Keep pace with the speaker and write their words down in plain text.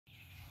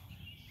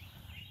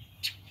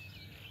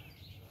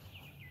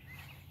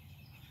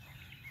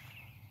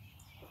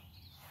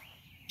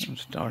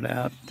Start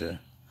out the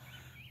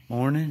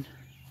morning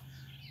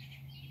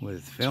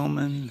with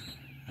filming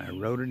our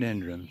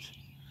rhododendrons.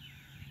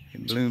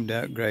 It bloomed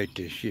out great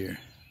this year.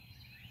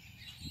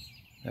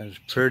 As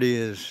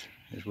pretty as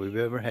we've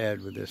ever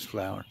had with this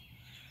flower,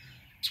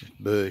 this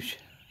bush.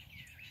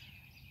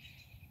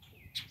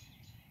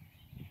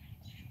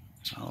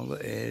 All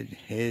the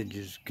hedge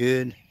is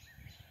good.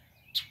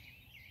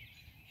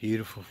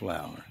 Beautiful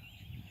flower.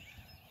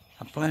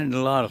 I planted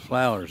a lot of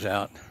flowers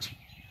out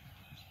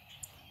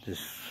this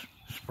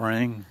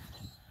spring.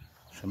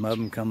 Some of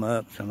them come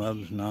up, some of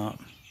them's not.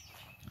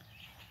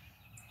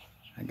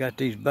 I got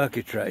these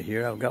buckets right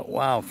here. I've got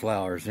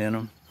wildflowers in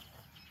them.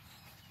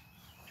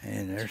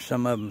 And there's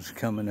some of them's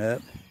coming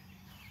up.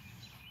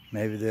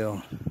 Maybe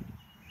they'll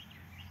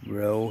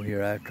grow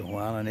here after a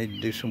while. I need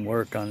to do some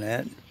work on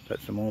that.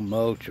 Put some more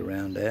mulch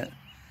around that.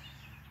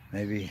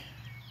 Maybe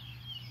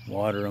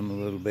water them a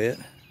little bit.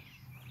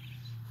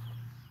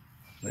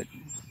 But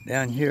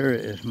down here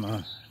is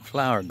my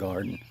flower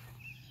garden.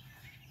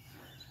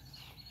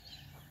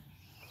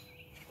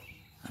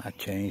 I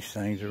changed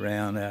things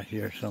around out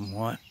here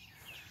somewhat.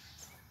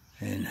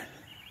 And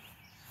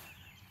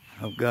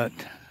I've got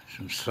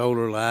some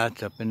solar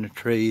lights up in the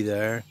tree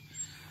there.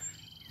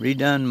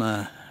 Redone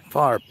my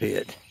fire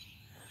pit.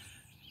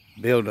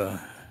 Built a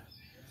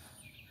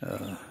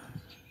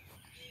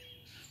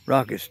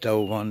rocket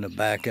stove on the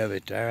back of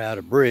it there out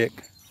of brick.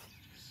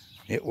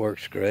 It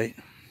works great.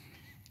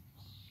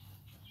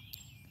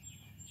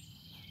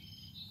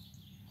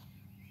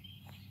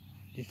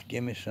 Just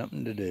give me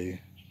something to do.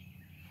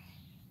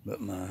 But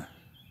my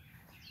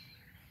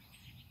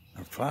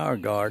flower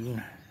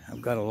garden,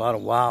 I've got a lot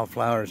of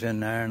wildflowers in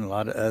there and a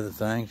lot of other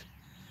things.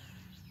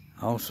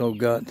 I also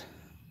got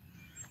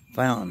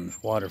fountains,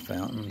 water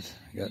fountains.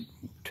 Got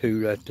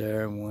two right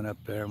there, and one up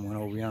there, and one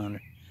over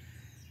yonder.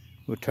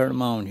 We'll turn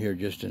them on here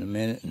just in a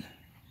minute and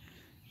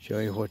show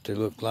you what they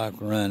look like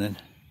running.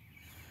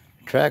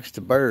 Attracts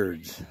the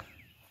birds.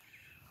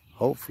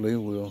 Hopefully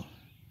we'll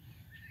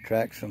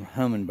attract some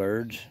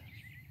hummingbirds.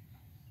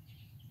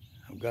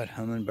 I've got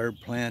hummingbird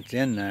plants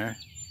in there.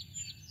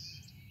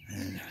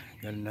 And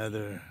got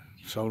another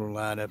solar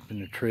light up in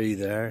the tree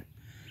there.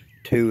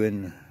 Two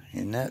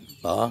in that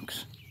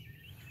box.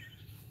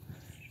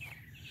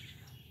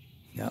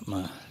 Got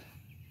my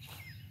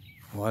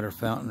water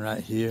fountain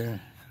right here,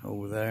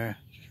 over there.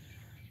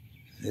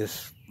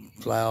 This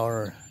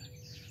flower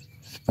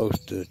is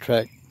supposed to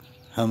attract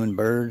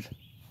hummingbirds.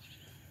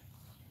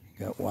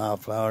 Got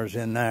wildflowers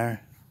in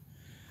there.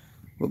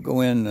 We'll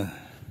go in the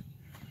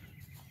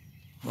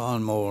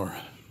lawnmower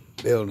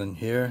building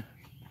here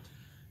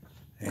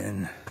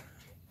and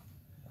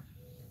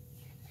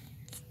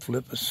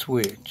flip a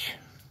switch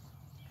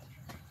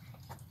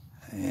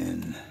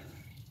and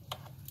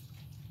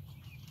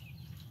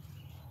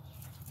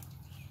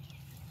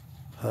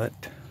put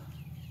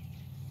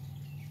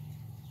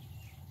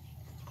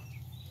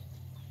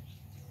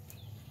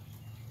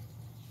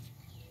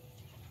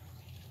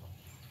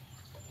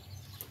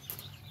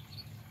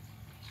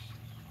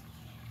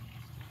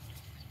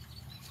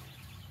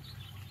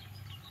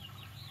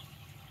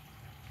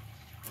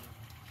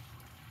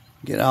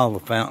get all the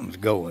fountains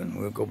going.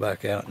 We'll go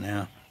back out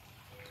now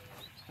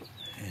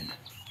and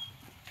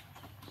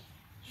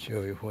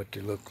show you what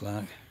they look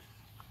like.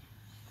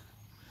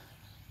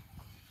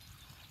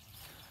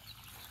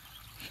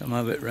 Some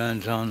of it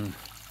runs on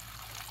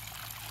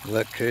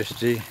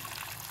electricity.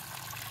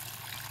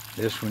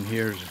 This one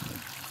here is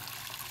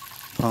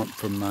a pump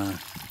from when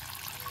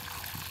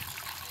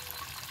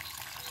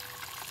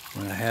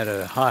I had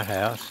a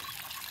hothouse.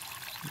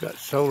 Got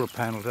solar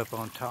panels up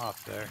on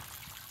top there.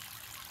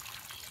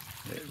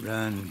 It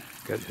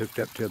got hooked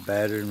up to a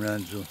battery and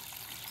runs the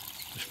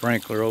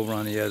sprinkler over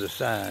on the other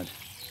side.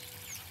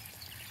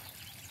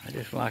 I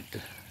just like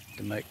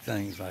to make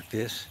things like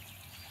this.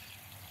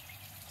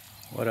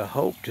 What I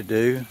hope to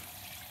do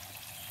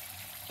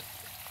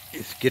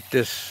is get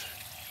this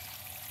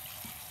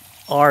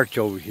arch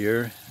over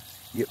here,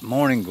 get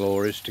morning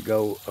glories to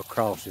go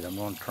across it. I'm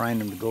going to train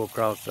them to go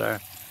across there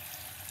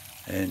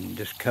and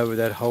just cover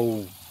that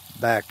whole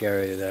back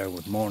area there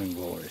with morning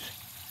glories.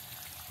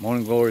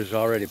 Morning glories is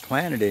already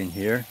planted in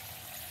here,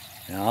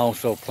 and I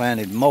also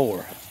planted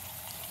more.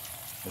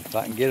 But if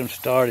I can get them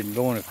started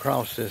going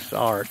across this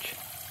arch,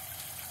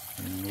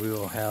 then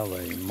we'll have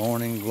a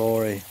morning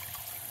glory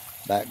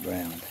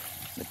background.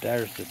 But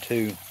there's the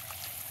two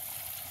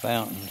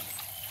fountains.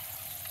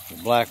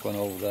 The black one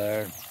over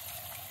there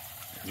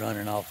is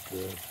running off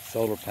the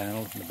solar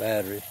panels and the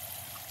battery.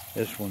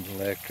 This one's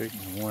electric,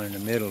 and the one in the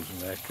middle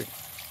is electric.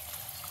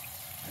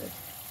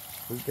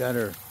 We've got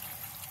our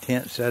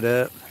tent set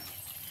up.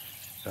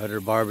 Got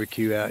our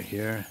barbecue out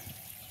here.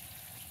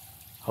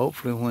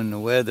 Hopefully when the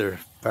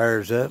weather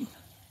fires up,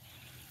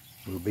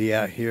 we'll be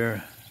out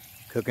here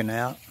cooking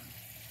out,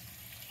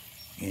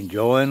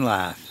 enjoying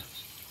life.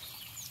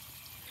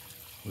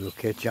 We'll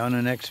catch you on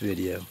the next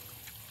video.